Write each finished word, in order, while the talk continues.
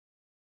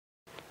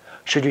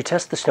Should you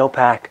test the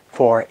snowpack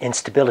for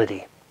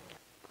instability?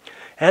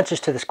 Answers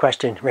to this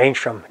question range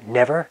from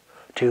never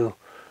to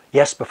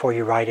yes before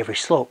you ride every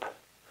slope.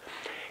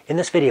 In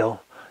this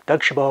video,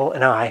 Doug Chabot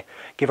and I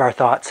give our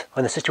thoughts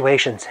on the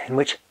situations in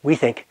which we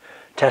think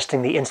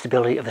testing the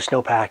instability of the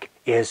snowpack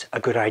is a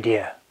good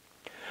idea.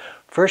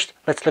 First,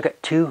 let's look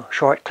at two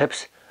short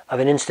clips of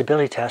an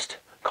instability test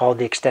called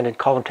the extended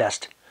column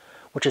test,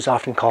 which is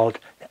often called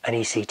an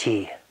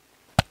ECT.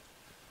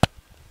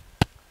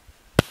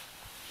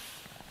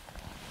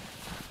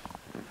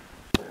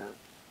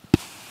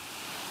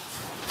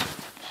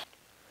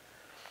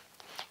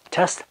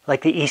 Tests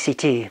like the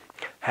ECT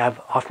have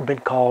often been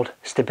called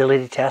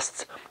stability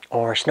tests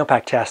or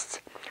snowpack tests,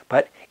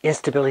 but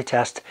instability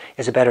test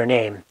is a better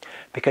name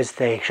because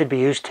they should be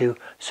used to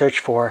search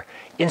for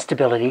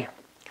instability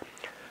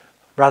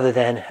rather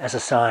than as a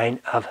sign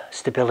of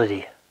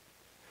stability.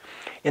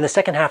 In the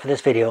second half of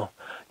this video,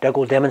 Doug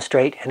will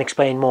demonstrate and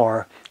explain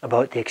more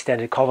about the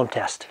extended column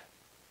test.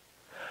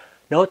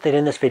 Note that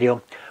in this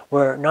video,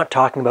 we're not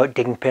talking about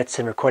digging pits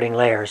and recording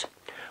layers.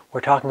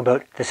 We're talking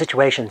about the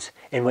situations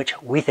in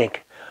which we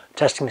think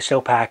testing the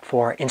snowpack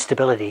for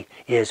instability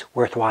is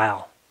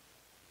worthwhile.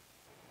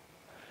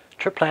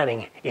 Trip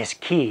planning is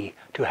key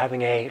to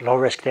having a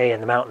low-risk day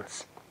in the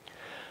mountains.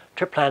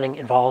 Trip planning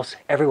involves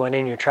everyone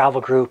in your travel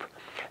group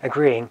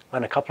agreeing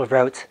on a couple of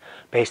routes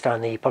based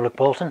on the public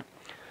bulletin,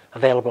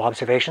 available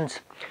observations,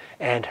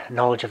 and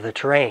knowledge of the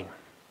terrain.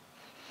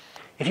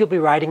 If you'll be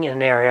riding in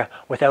an area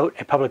without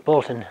a public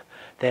bulletin,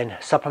 then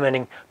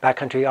supplementing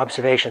backcountry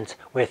observations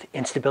with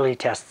instability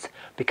tests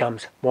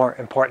becomes more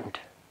important.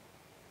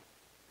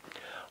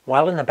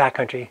 While in the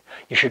backcountry,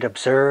 you should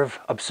observe,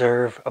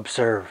 observe,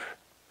 observe.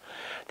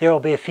 There will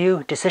be a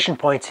few decision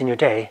points in your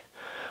day,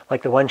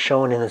 like the one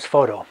shown in this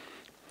photo.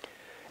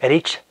 At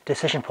each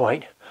decision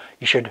point,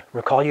 you should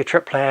recall your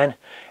trip plan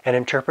and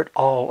interpret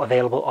all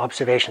available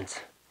observations.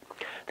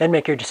 Then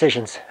make your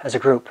decisions as a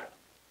group.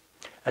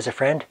 As a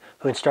friend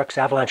who instructs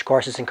avalanche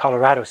courses in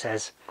Colorado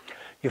says,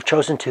 you've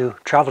chosen to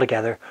travel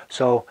together,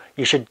 so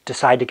you should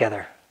decide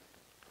together.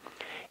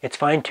 It's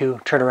fine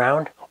to turn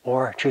around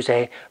or choose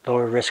a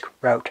lower risk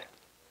route.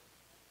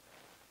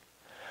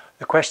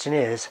 The question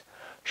is,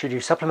 should you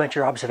supplement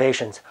your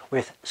observations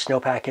with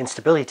snowpack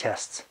instability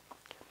tests?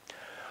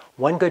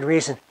 One good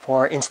reason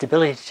for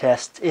instability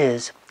tests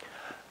is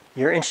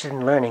you're interested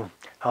in learning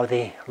how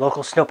the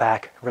local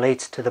snowpack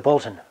relates to the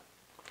bulletin.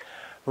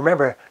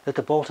 Remember that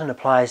the bulletin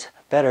applies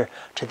better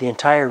to the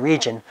entire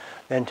region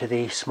than to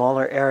the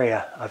smaller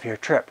area of your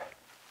trip.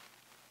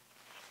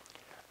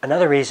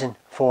 Another reason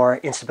for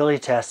instability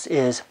tests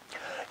is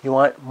you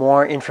want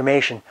more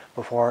information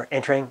before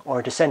entering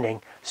or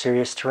descending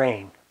serious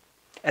terrain.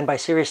 And by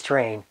serious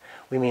terrain,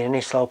 we mean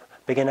any slope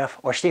big enough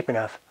or steep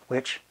enough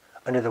which,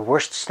 under the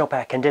worst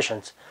snowpack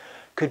conditions,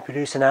 could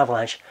produce an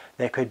avalanche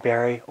that could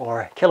bury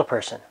or kill a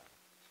person.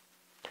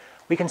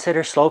 We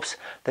consider slopes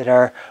that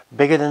are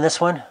bigger than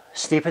this one,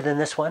 steeper than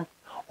this one,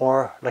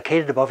 or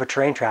located above a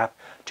terrain trap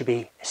to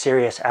be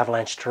serious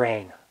avalanche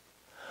terrain.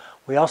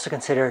 We also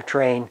consider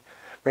terrain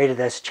rated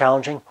as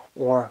challenging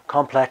or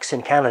complex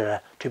in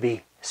Canada to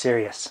be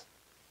serious.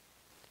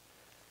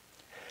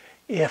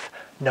 If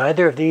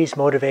neither of these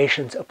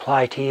motivations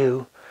apply to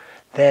you,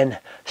 then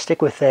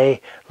stick with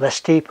a less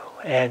steep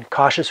and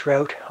cautious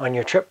route on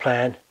your trip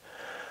plan.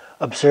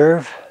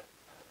 Observe,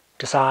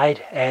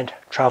 decide, and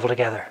travel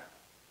together.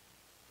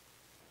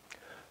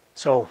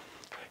 So,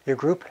 your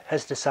group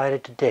has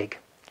decided to dig,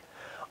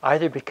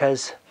 either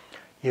because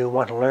you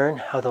want to learn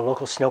how the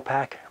local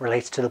snowpack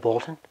relates to the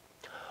bulletin,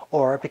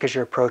 or because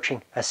you're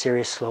approaching a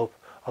serious slope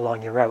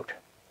along your route.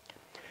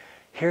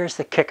 Here's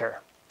the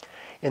kicker.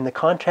 In the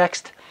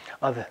context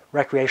of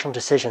recreational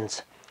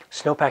decisions,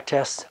 snowpack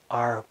tests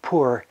are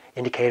poor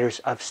indicators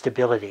of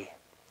stability.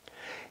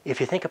 If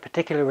you think a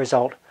particular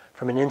result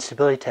from an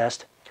instability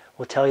test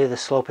will tell you the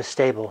slope is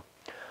stable,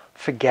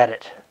 forget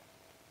it.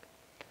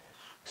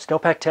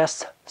 Snowpack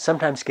tests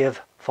sometimes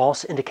give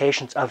false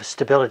indications of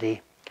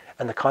stability,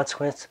 and the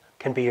consequence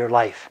can be your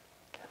life.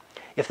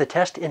 If the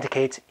test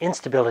indicates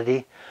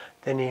instability,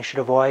 then you should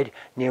avoid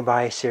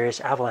nearby serious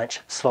avalanche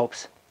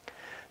slopes.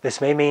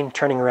 This may mean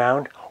turning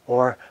around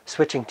or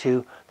switching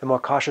to the more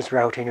cautious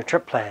route in your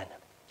trip plan.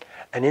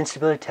 An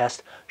instability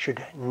test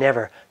should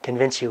never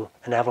convince you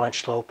an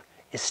avalanche slope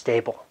is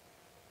stable.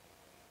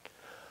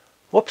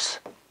 Whoops!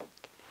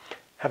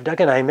 Have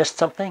Doug and I missed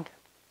something?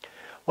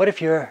 What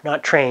if you're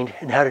not trained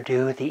in how to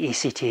do the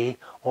ECT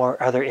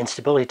or other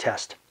instability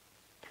test?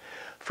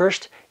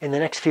 First, in the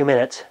next few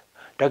minutes,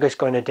 Doug is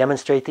going to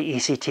demonstrate the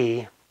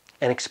ECT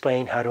and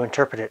explain how to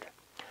interpret it.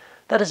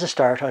 That is a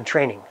start on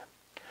training.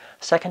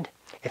 Second,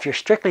 if you're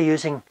strictly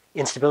using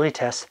instability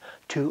tests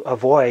to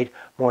avoid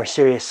more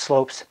serious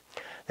slopes,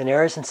 then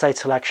errors in site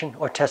selection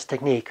or test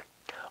technique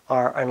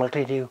are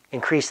unlikely to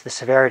increase the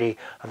severity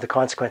of the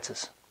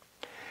consequences.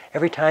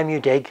 Every time you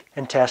dig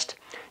and test,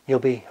 you'll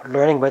be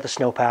learning about the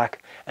snowpack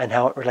and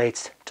how it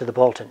relates to the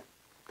bulletin.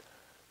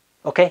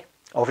 Okay,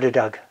 over to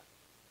Doug.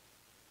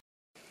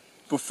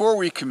 Before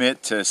we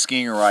commit to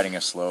skiing or riding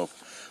a slope,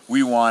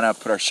 we want to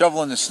put our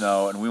shovel in the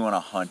snow and we want to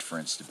hunt for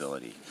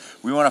instability.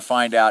 We want to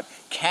find out,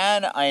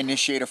 can I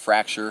initiate a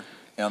fracture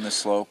on this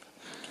slope?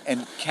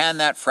 And can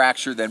that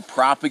fracture then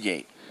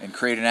propagate and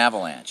create an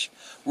avalanche?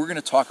 We're going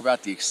to talk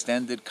about the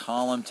extended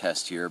column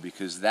test here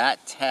because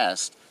that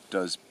test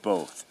does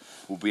both.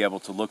 We'll be able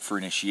to look for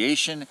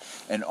initiation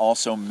and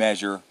also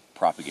measure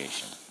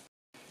propagation.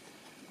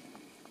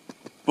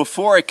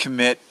 Before I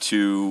commit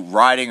to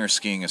riding or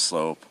skiing a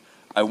slope,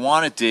 I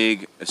want to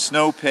dig a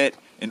snow pit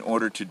in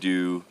order to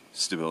do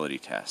stability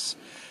tests.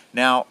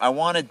 Now, I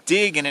want to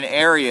dig in an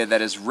area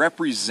that is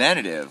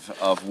representative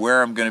of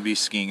where I'm going to be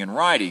skiing and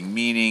riding,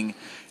 meaning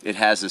it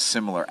has a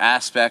similar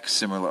aspect,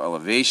 similar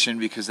elevation,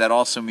 because that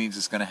also means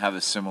it's going to have a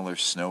similar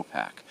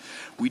snowpack.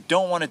 We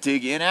don't want to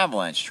dig in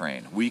avalanche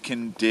terrain. We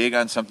can dig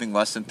on something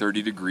less than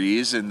 30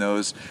 degrees, and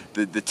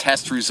the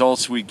test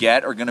results we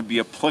get are going to be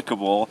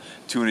applicable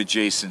to an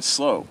adjacent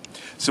slope.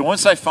 So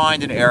once I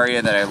find an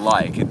area that I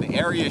like, and the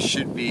area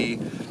should be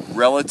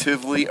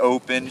relatively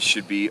open,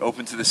 should be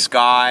open to the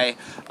sky,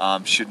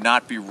 should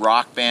not be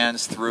rock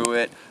bands through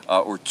it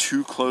or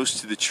too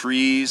close to the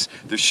trees.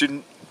 There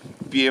shouldn't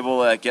be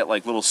able to get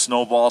like little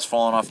snowballs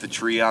falling off the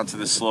tree onto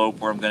the slope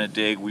where I'm going to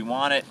dig. We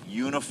want it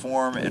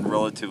uniform and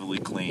relatively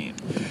clean.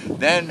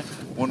 Then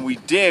when we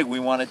dig, we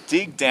want to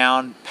dig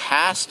down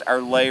past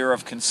our layer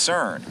of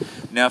concern.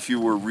 Now, if you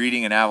were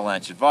reading an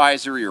avalanche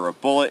advisory or a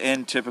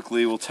bulletin,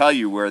 typically will tell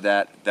you where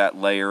that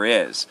layer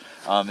is.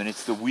 And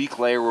it's the weak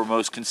layer we're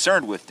most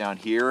concerned with. Down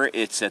here,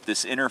 it's at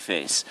this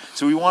interface.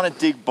 So we want to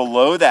dig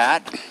below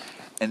that,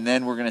 and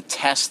then we're going to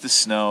test the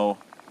snow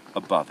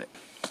above it.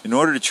 In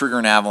order to trigger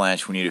an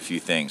avalanche, we need a few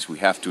things. We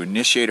have to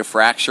initiate a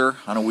fracture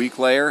on a weak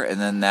layer,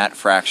 and then that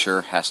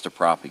fracture has to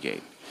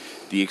propagate.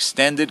 The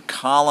extended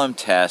column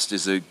test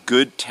is a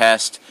good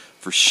test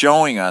for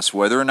showing us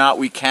whether or not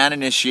we can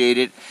initiate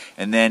it,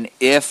 and then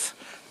if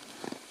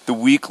the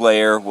weak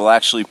layer will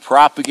actually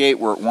propagate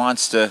where it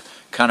wants to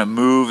kind of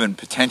move and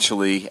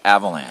potentially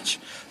avalanche.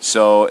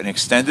 So an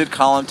extended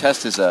column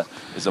test is a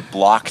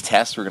block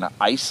test. We're going to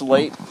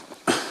isolate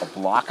a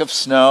block of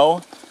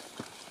snow.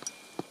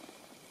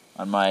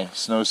 On my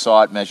snow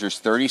saw, it measures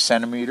 30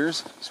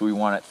 centimeters, so we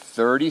want it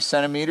 30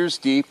 centimeters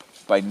deep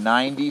by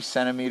 90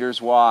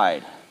 centimeters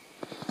wide.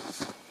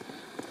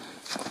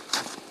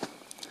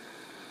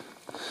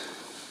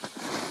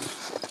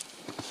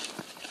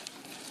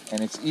 And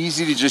it's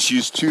easy to just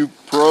use two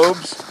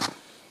probes,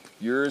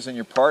 yours and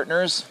your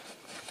partner's.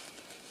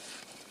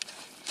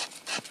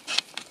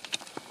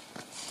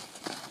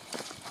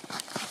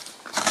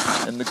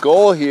 And the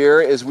goal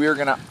here is we are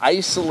going to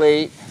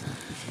isolate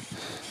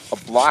a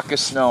block of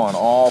snow on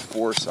all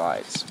four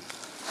sides.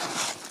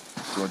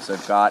 So once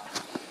I've got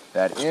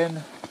that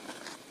in,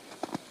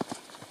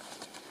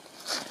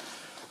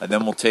 and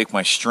then we'll take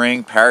my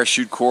string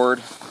parachute cord,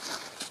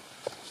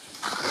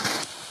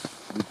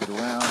 loop it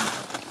around,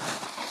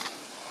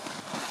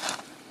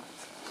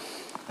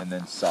 and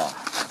then saw.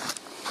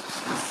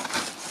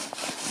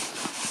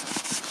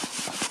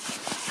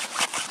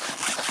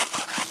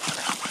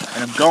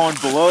 And I'm going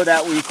below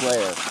that weak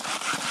layer.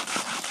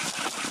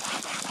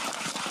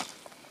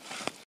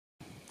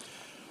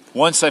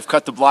 Once I've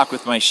cut the block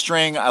with my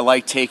string, I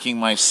like taking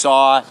my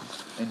saw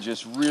and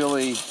just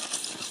really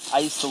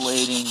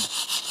isolating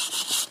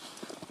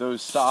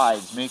those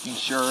sides, making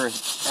sure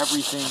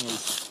everything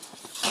is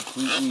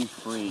completely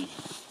free.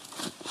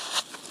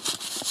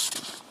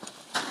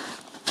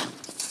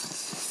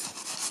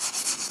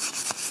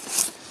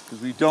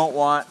 Because we don't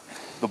want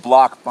the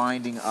block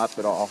binding up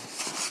at all.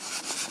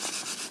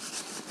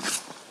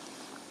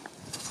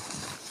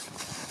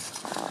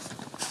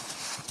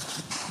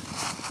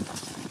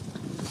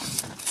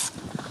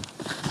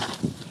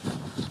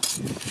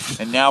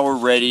 And now we're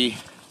ready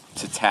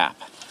to tap.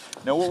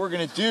 Now what we're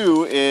going to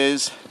do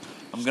is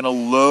I'm going to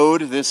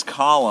load this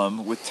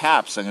column with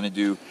taps. I'm going to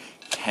do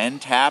 10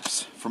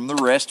 taps from the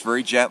wrist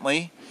very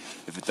gently.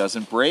 If it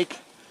doesn't break,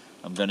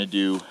 I'm going to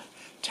do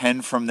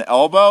 10 from the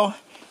elbow,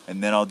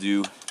 and then I'll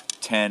do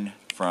 10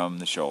 from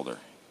the shoulder.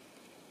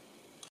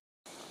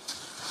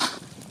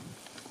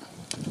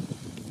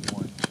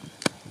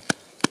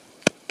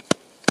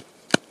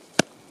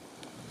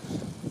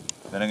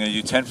 Then I'm going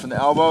to do 10 from the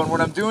elbow, and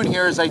what I'm doing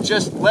here is I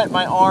just let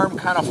my arm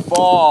kind of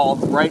fall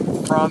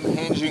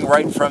hinging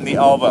right from the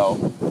elbow.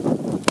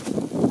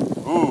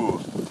 Ooh,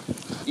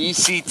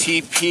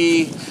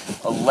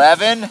 ECTP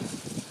 11,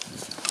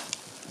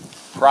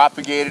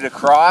 propagated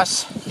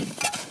across.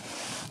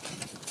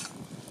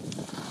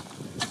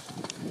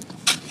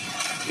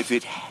 If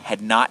it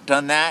had not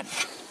done that,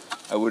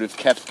 I would have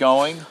kept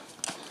going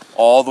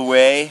all the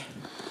way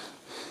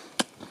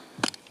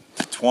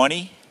to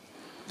 20.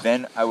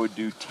 Then I would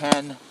do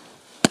 10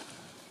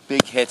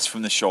 big hits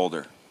from the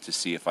shoulder to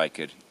see if I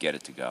could get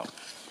it to go.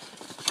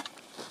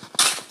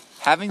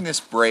 Having this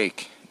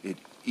break at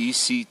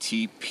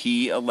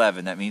ECTP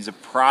 11, that means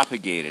it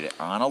propagated it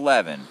on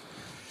 11,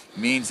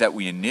 means that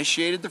we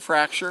initiated the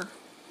fracture,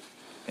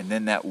 and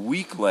then that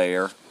weak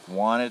layer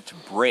wanted to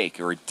break,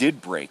 or it did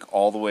break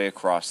all the way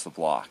across the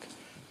block.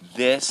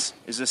 This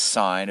is a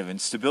sign of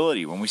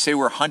instability. When we say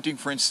we're hunting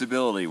for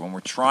instability, when we're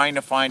trying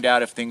to find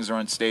out if things are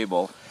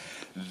unstable,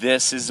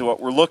 this is what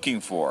we're looking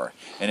for.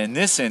 And in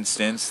this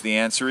instance, the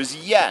answer is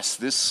yes,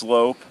 this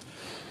slope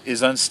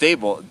is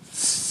unstable.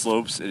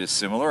 Slopes at a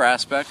similar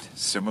aspect,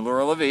 similar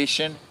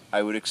elevation,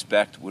 I would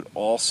expect would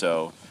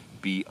also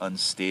be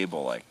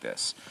unstable like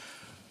this.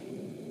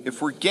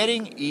 If we're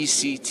getting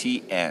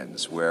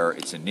ECTNs, where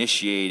it's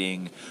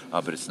initiating,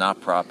 but it's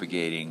not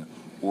propagating,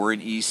 or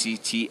an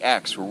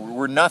ECTX, where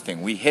we're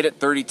nothing, we hit it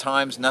 30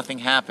 times, nothing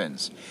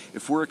happens.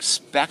 If we're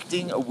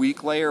expecting a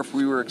weak layer, if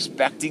we were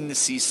expecting to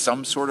see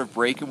some sort of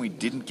break and we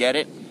didn't get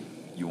it,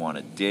 you want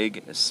to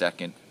dig a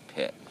second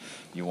pit.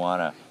 You want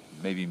to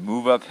maybe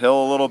move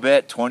uphill a little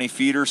bit, 20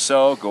 feet or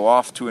so, go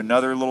off to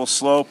another little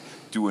slope,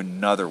 do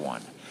another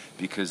one,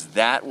 because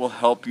that will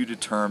help you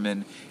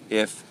determine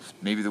if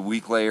maybe the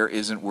weak layer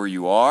isn't where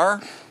you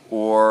are,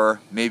 or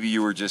maybe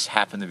you were just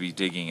happen to be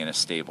digging in a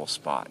stable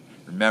spot.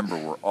 Remember,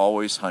 we're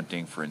always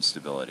hunting for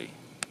instability.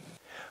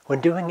 When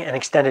doing an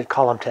extended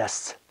column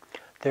test,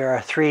 there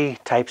are 3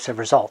 types of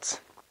results.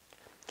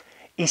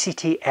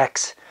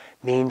 ECTX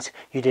means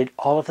you did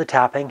all of the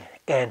tapping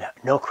and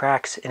no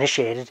cracks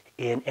initiated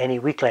in any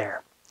weak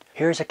layer.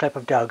 Here's a clip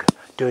of Doug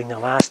doing the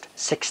last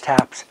 6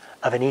 taps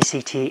of an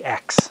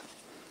ECTX.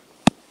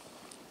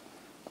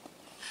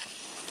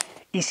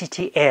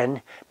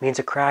 ECTN means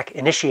a crack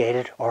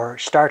initiated or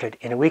started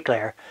in a weak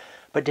layer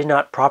but did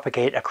not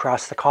propagate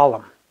across the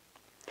column.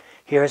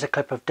 Here is a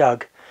clip of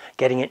Doug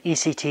getting an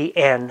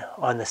ECTN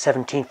on the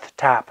 17th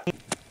tap.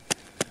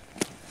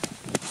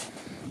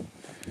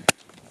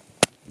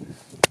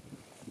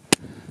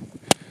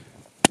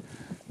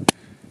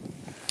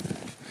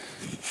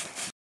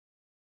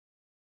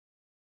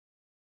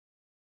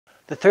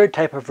 The third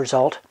type of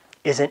result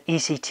is an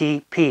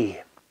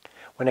ECTP,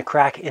 when a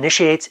crack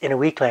initiates in a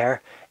weak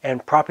layer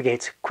and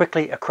propagates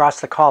quickly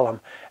across the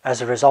column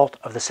as a result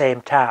of the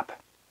same tap.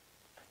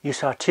 You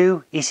saw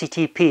 2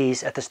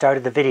 ECTPs at the start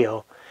of the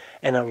video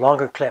and a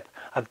longer clip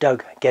of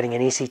Doug getting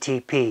an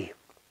ECTP.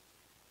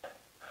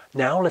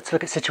 Now let's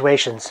look at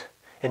situations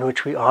in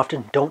which we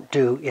often don't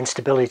do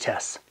instability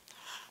tests.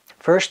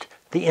 First,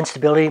 the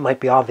instability might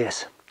be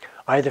obvious,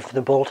 either from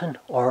the bulletin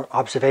or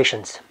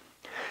observations.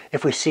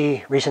 If we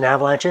see recent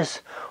avalanches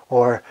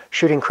or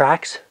shooting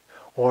cracks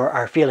or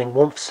are feeling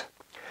whoomph,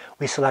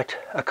 we select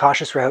a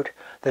cautious route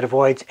that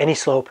avoids any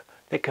slope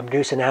that can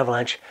produce an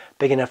avalanche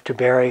big enough to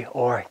bury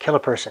or kill a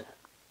person.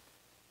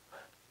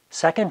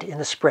 Second, in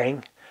the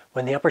spring,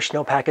 when the upper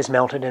snowpack is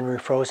melted and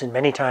refrozen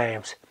many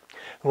times,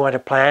 we want to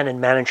plan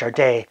and manage our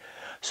day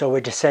so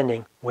we're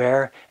descending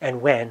where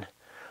and when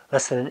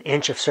less than an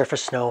inch of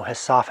surface snow has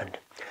softened,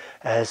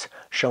 as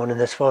shown in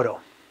this photo.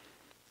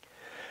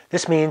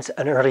 This means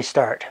an early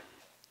start.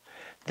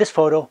 This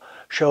photo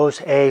shows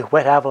a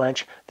wet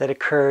avalanche that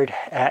occurred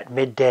at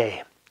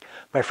midday.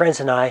 My friends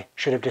and I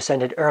should have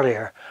descended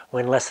earlier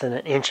when less than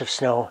an inch of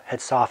snow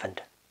had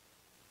softened.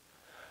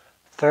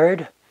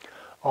 Third,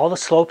 all the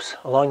slopes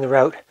along the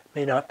route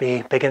may not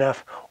be big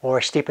enough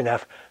or steep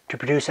enough to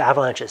produce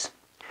avalanches.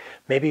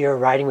 Maybe you're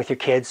riding with your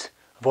kids,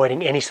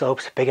 avoiding any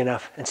slopes big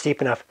enough and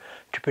steep enough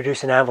to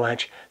produce an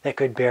avalanche that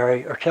could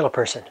bury or kill a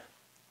person.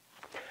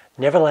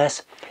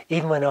 Nevertheless,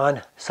 even when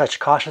on such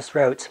cautious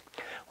routes,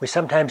 we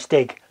sometimes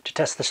dig to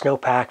test the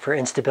snowpack for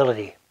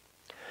instability.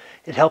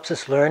 It helps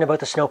us learn about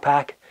the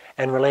snowpack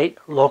and relate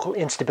local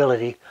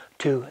instability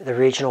to the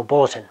regional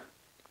bulletin.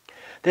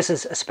 This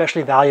is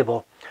especially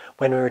valuable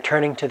when we're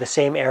returning to the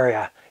same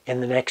area in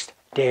the next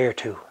day or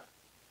 2.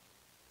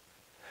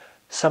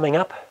 Summing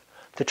up,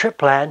 the trip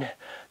plan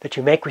that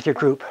you make with your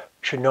group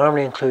should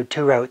normally include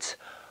 2 routes,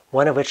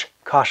 one of which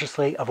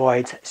cautiously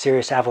avoids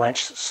serious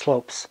avalanche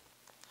slopes.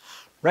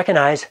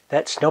 Recognize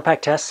that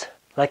snowpack tests,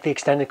 like the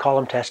extended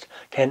column test,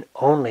 can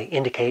only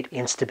indicate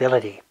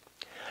instability.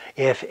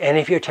 If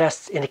any of your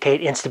tests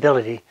indicate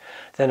instability,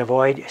 then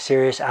avoid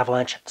serious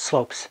avalanche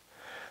slopes.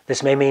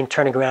 This may mean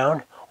turning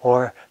around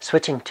or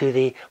switching to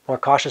the more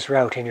cautious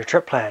route in your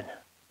trip plan.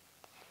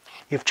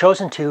 You've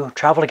chosen to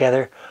travel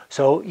together,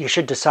 so you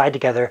should decide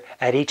together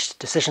at each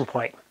decision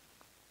point.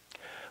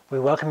 We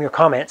welcome your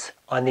comments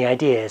on the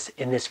ideas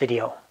in this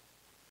video.